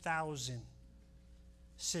 7,000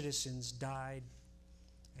 citizens died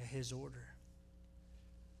at his order.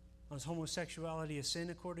 Was homosexuality a sin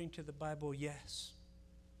according to the Bible? Yes.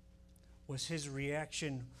 Was his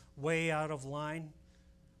reaction way out of line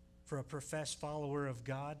for a professed follower of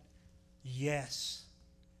God? Yes.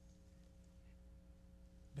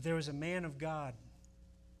 But there was a man of God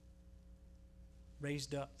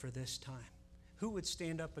raised up for this time. Who would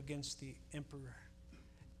stand up against the emperor?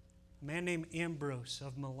 A man named Ambrose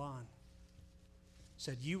of Milan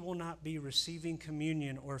said, "You will not be receiving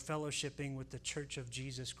communion or fellowshipping with the church of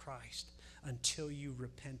Jesus Christ until you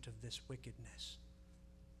repent of this wickedness."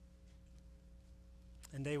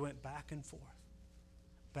 And they went back and forth,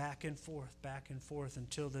 back and forth, back and forth,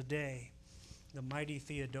 until the day the mighty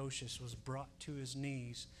Theodosius was brought to his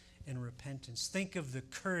knees in repentance. Think of the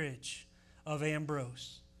courage of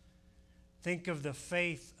Ambrose. Think of the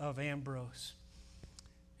faith of Ambrose.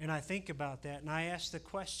 And I think about that, and I ask the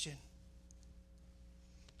question,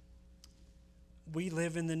 we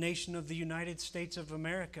live in the nation of the United States of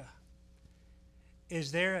America.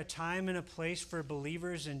 Is there a time and a place for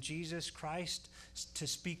believers in Jesus Christ to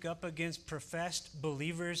speak up against professed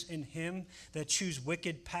believers in Him that choose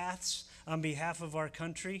wicked paths on behalf of our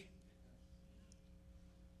country?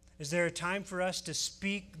 Is there a time for us to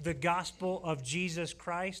speak the gospel of Jesus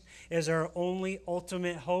Christ as our only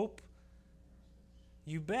ultimate hope?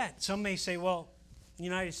 You bet. Some may say, well, the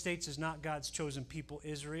United States is not God's chosen people,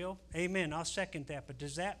 Israel. Amen. I'll second that. But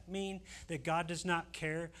does that mean that God does not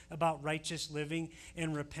care about righteous living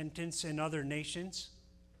and repentance in other nations?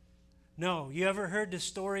 No. You ever heard the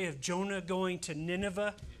story of Jonah going to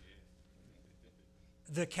Nineveh,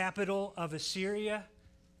 the capital of Assyria?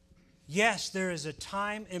 Yes, there is a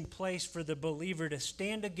time and place for the believer to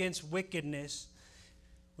stand against wickedness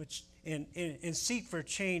and seek for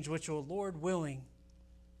change, which will, Lord willing,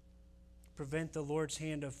 prevent the Lord's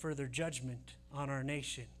hand of further judgment on our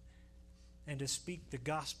nation, and to speak the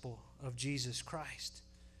gospel of Jesus Christ.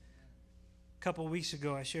 A couple weeks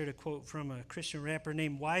ago, I shared a quote from a Christian rapper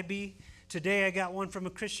named YB. Today, I got one from a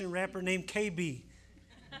Christian rapper named KB.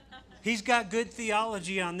 He's got good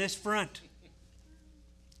theology on this front.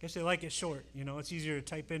 Guess they like it short. You know, it's easier to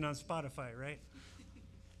type in on Spotify, right?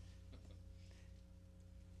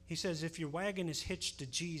 He says, if your wagon is hitched to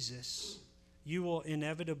Jesus, you will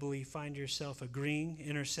inevitably find yourself agreeing,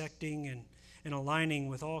 intersecting, and aligning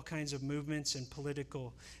with all kinds of movements and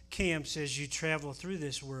political camps as you travel through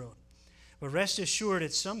this world. But rest assured,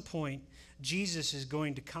 at some point, Jesus is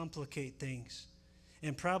going to complicate things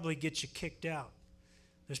and probably get you kicked out.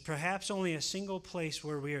 There's perhaps only a single place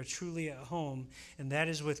where we are truly at home, and that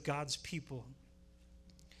is with God's people.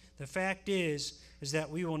 The fact is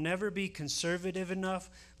that we will never be conservative enough,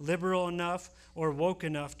 liberal enough, or woke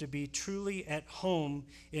enough to be truly at home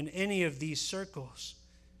in any of these circles.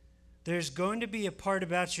 There's going to be a part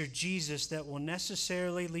about your Jesus that will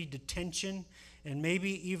necessarily lead to tension and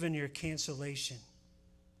maybe even your cancellation.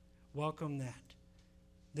 Welcome that.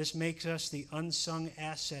 This makes us the unsung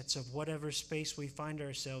assets of whatever space we find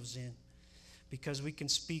ourselves in, because we can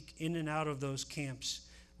speak in and out of those camps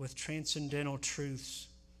with transcendental truths.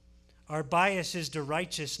 Our bias is to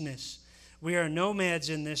righteousness. We are nomads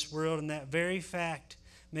in this world, and that very fact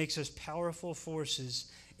makes us powerful forces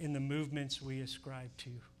in the movements we ascribe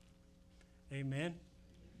to. Amen?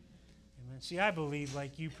 Amen. See, I believe,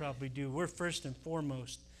 like you probably do, we're first and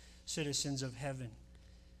foremost citizens of heaven.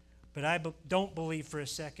 But I don't believe for a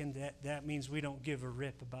second that that means we don't give a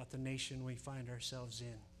rip about the nation we find ourselves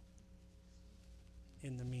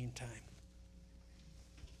in the meantime.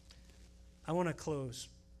 I want to close.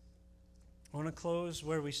 I want to close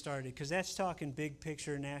where we started, because that's talking big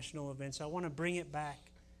picture national events. I want to bring it back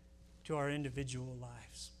to our individual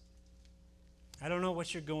lives. I don't know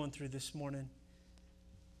what you're going through this morning.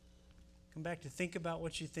 Come back to think about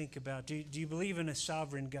what you think about. Do you believe in a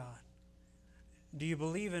sovereign God? Do you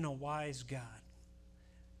believe in a wise God?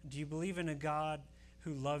 Do you believe in a God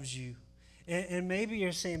who loves you? And maybe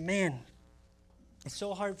you're saying, man, it's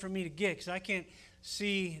so hard for me to get because I can't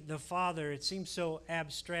see the Father. It seems so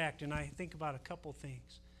abstract. And I think about a couple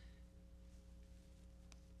things.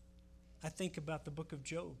 I think about the book of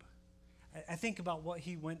Job. I think about what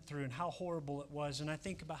he went through and how horrible it was. And I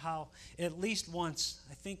think about how at least once,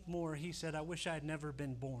 I think more, he said, I wish I had never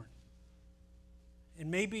been born. And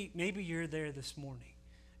maybe you're there this morning.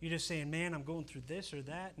 You're just saying, man, I'm going through this or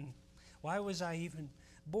that, and why was I even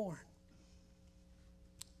born?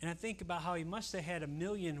 And I think about how he must have had a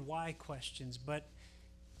million why questions, but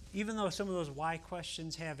even though some of those why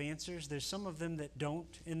questions have answers, there's some of them that don't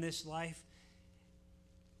in this life,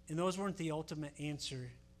 and those weren't the ultimate answer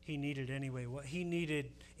he needed anyway. What he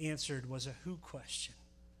needed answered was a who question.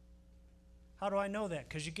 How do I know that?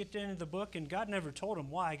 Because you get to the end of the book and God never told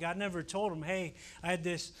him why. God never told him, hey, I had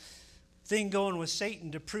this thing going with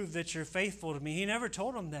Satan to prove that you're faithful to me. He never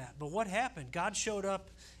told him that. But what happened? God showed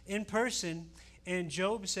up in person, and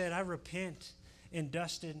Job said, I repent in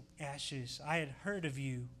dust and ashes. I had heard of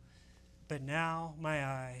you, but now my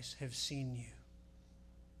eyes have seen you.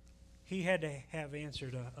 He had to have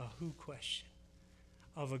answered a who question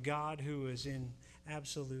of a God who is in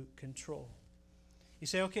absolute control. You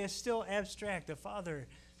say, okay, it's still abstract. The Father,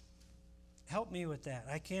 help me with that.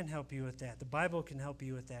 I can't help you with that. The Bible can help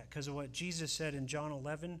you with that because of what Jesus said in John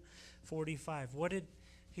 11:45. What did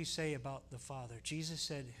he say about the Father? Jesus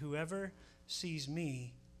said, whoever sees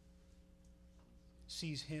me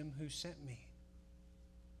sees him who sent me.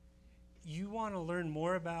 You want to learn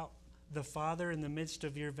more about the Father in the midst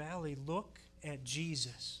of your valley? Look at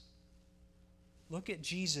Jesus. Look at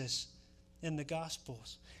Jesus in the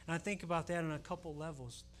Gospels. And I think about that on a couple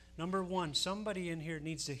levels. Number one, somebody in here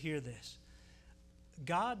needs to hear this.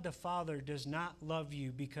 God the Father does not love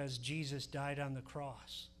you because Jesus died on the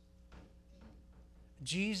cross.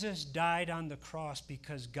 Jesus died on the cross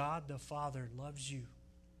because God the Father loves you.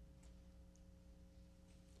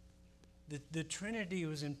 The Trinity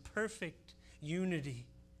was in perfect unity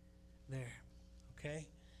there, okay?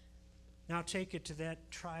 Now take it to that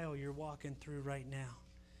trial you're walking through right now.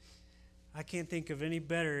 I can't think of any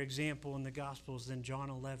better example in the Gospels than John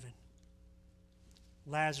 11.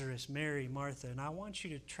 Lazarus, Mary, Martha. And I want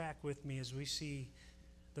you to track with me as we see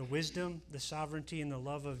the wisdom, the sovereignty, and the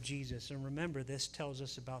love of Jesus. And remember, this tells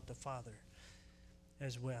us about the Father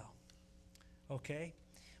as well. Okay?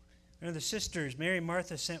 And the sisters, Mary and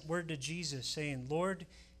Martha, sent word to Jesus saying, Lord,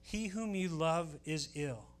 he whom you love is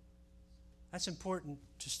ill. That's important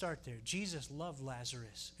to start there. Jesus loved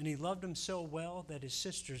Lazarus, and he loved him so well that his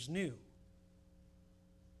sisters knew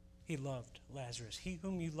he loved Lazarus. He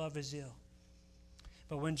whom you love is ill.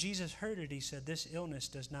 But when Jesus heard it, he said, this illness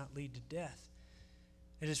does not lead to death.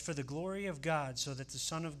 It is for the glory of God, so that the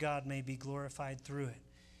Son of God may be glorified through it.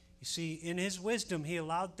 You see, in his wisdom, he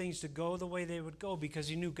allowed things to go the way they would go because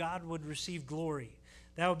he knew God would receive glory.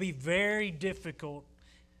 That would be very difficult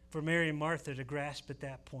for Mary and Martha to grasp at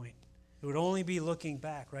that point. It would only be looking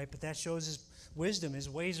back, right? But that shows his wisdom. His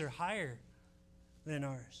ways are higher than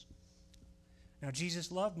ours. Now,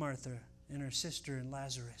 Jesus loved Martha and her sister and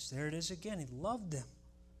Lazarus. There it is again. He loved them.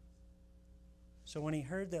 So when he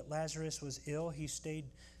heard that Lazarus was ill, he stayed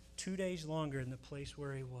 2 days longer in the place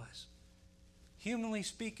where he was. Humanly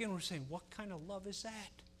speaking, we're saying, what kind of love is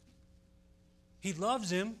that? He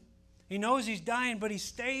loves him. He knows he's dying, but he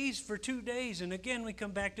stays for 2 days. And again, we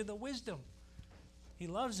come back to the wisdom. He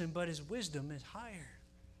loves him, but his wisdom is higher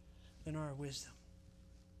than our wisdom.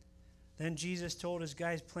 Then Jesus told his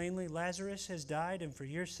guys plainly, Lazarus has died, and for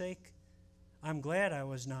your sake, I'm glad I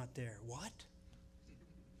was not there. What?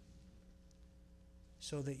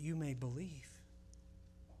 So that you may believe.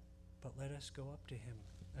 But let us go up to him.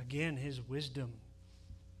 Again, his wisdom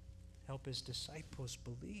help his disciples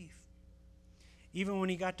believe. Even when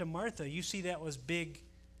he got to Martha, you see that was big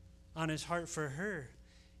on his heart for her.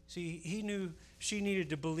 See, he knew she needed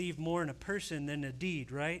to believe more in a person than a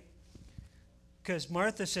deed, right? Because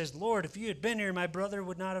Martha says, Lord, if you had been here, my brother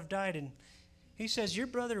would not have died. And he says, your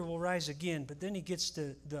brother will rise again. But then he gets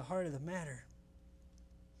to the heart of the matter.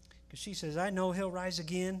 Because she says, I know he'll rise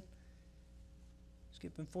again.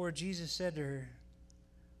 Skipping forward, Jesus said to her,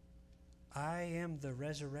 I am the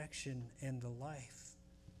resurrection and the life.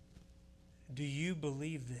 Do you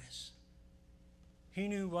believe this? He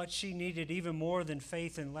knew what she needed even more than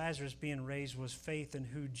faith in Lazarus being raised was faith in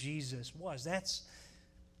who Jesus was. That's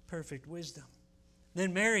perfect wisdom.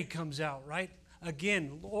 Then Mary comes out, right?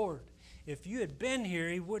 Again, Lord, if you had been here,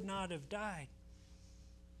 he would not have died.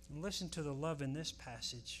 And listen to the love in this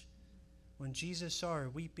passage. When Jesus saw her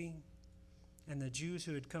weeping, and the Jews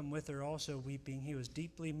who had come with her also weeping, he was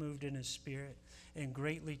deeply moved in his spirit and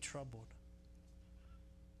greatly troubled.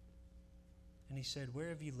 And he said, where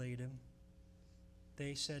have you laid him?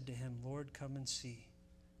 They said to him, Lord, come and see.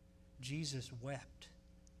 Jesus wept.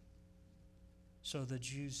 So the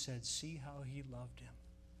Jews said, see how he loved him.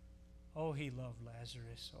 Oh, he loved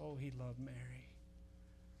Lazarus. Oh, he loved Mary.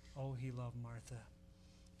 Oh, he loved Martha.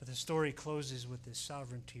 But the story closes with his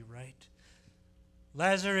sovereignty, right?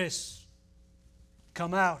 Lazarus,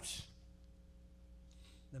 come out.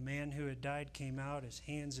 The man who had died came out, his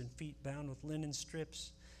hands and feet bound with linen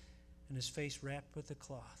strips, and his face wrapped with a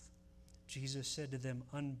cloth. Jesus said to them,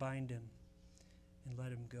 unbind him and let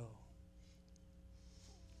him go.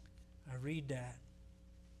 I read that,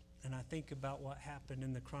 and I think about what happened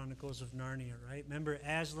in the Chronicles of Narnia, right? Remember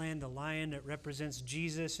Aslan, the lion that represents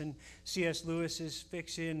Jesus in C.S. Lewis's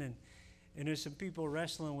fiction, and And there's some people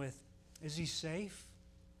wrestling with, is he safe?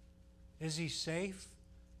 Is he safe?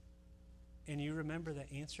 And you remember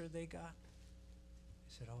the answer they got?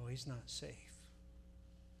 They said, oh, he's not safe,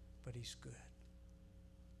 but he's good.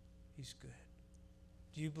 He's good.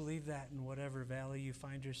 Do you believe that in whatever valley you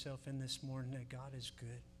find yourself in this morning, that God is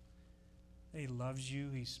good? He loves you.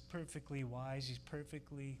 He's perfectly wise. He's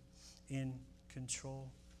perfectly in control.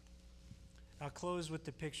 I'll close with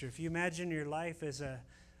the picture. If you imagine your life as a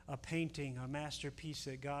painting, a masterpiece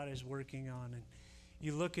that God is working on, and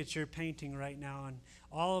you look at your painting right now, and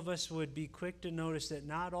all of us would be quick to notice that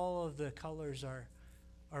not all of the colors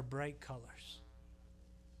are bright colors.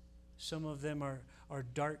 Some of them are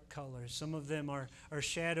dark colors. Some of them are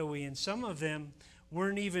shadowy, and some of them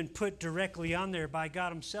weren't even put directly on there by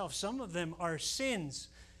God himself. Some of them are sins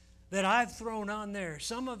that I've thrown on there.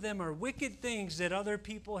 Some of them are wicked things that other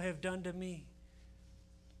people have done to me.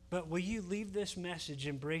 But will you leave this message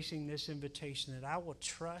embracing this invitation that I will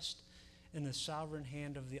trust in the sovereign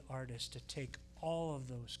hand of the artist to take all of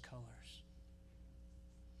those colors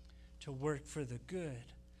to work for the good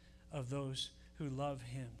of those who love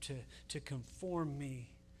him, to conform me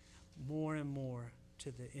more and more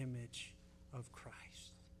to the image of Christ.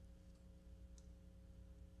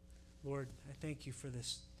 Lord, I thank you for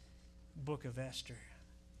this book of Esther.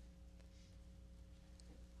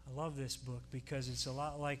 I love this book because it's a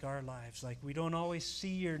lot like our lives. Like, we don't always see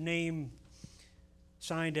your name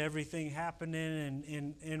signed to everything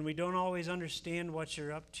happening, and we don't always understand what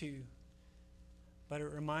you're up to. But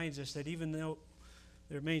it reminds us that even though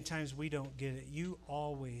there are many times we don't get it, you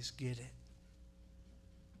always get it.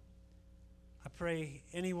 I pray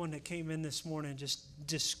anyone that came in this morning just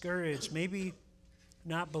discouraged, maybe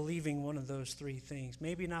not believing one of those three things,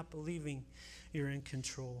 maybe not believing you're in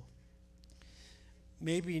control,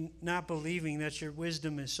 maybe not believing that your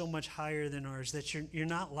wisdom is so much higher than ours, that you're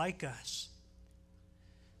not like us,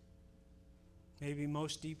 maybe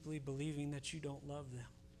most deeply believing that you don't love them.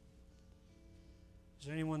 Is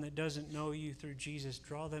there anyone that doesn't know you through Jesus?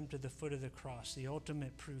 Draw them to the foot of the cross, the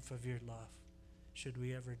ultimate proof of your love, should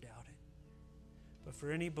we ever doubt it. But for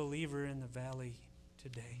any believer in the valley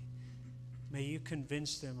today, may you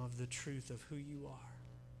convince them of the truth of who you are.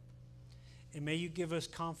 And may you give us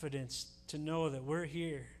confidence to know that we're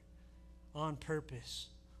here on purpose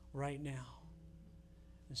right now.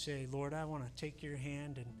 And say, Lord, I want to take your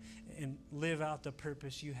hand and live out the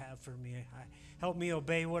purpose you have for me. Help me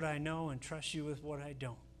obey what I know and trust you with what I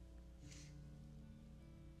don't.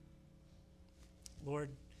 Lord,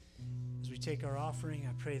 as we take our offering,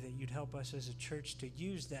 I pray that you'd help us as a church to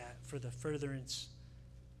use that for the furtherance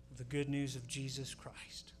of the good news of Jesus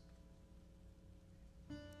Christ.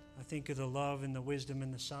 I think of the love and the wisdom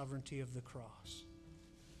and the sovereignty of the cross.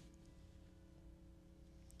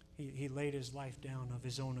 He laid his life down of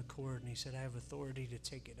his own accord, and he said, I have authority to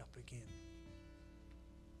take it up again.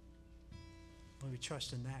 Let me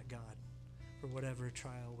trust in that, God, for whatever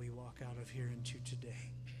trial we walk out of here into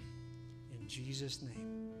today. In Jesus'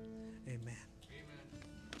 name, amen.